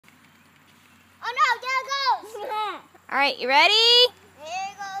All right, you ready?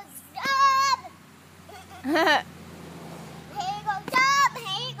 Here goes up. Here goes up.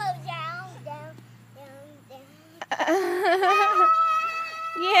 Here goes down, down, down, down.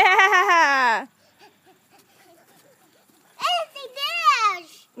 Yeah. Empty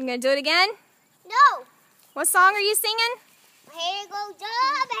dash. You gonna do it again? No. What song are you singing? Here goes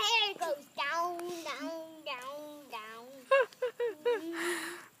up. Here goes down, down, down, down.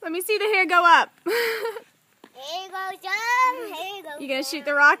 Let me see the hair go up. Here goes up. Here goes. You gonna shoot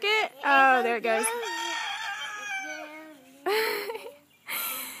the rocket? Oh, there it goes.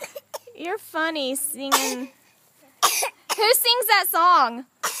 You're funny singing. Who sings that song?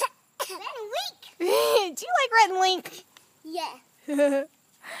 Red Link. Do you like Red Link? Yeah.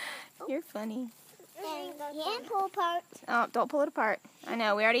 You're funny. Can't pull apart. Oh, don't pull it apart. I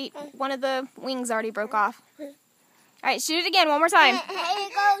know, one of the wings already broke off. All right, shoot it again one more time. Here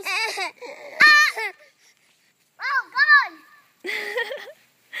it goes. Oh, gone.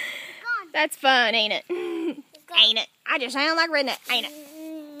 That's fun, ain't it? Ain't it? I just sound like redneck, ain't it?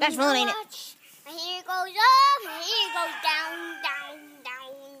 That's fun, ain't it? Here it goes up, and here it goes down, down,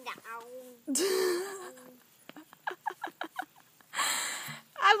 down, down.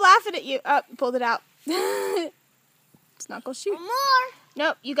 I'm laughing at you. Oh, pulled it out. It's not gonna shoot. One more.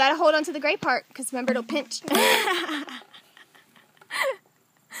 Nope, you gotta hold on to the gray part, because remember, it'll pinch. That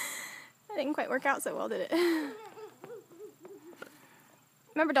didn't quite work out so well, did it?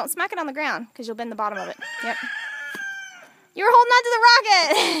 Remember, don't smack it on the ground, because you'll bend the bottom of it. Yep. You were holding on to the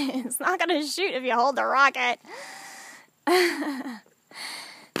rocket! It's not gonna shoot if you hold the rocket.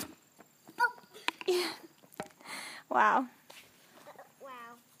 Yeah. Wow.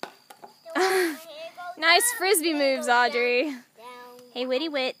 Wow. Nice frisbee moves, Audrey. Hey, Witty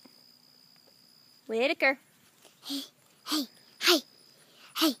Wit. Whitaker. Hey, hey, hey,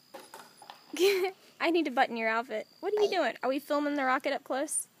 hey. I need to button your outfit. What are you doing? Are we filming the rocket up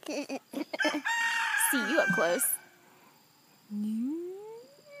close? See you up close.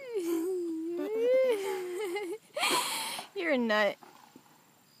 You're a nut.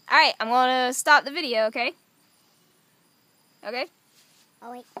 Alright, I'm going to stop the video, okay? Okay?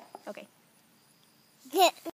 Oh, wait. Okay. Get.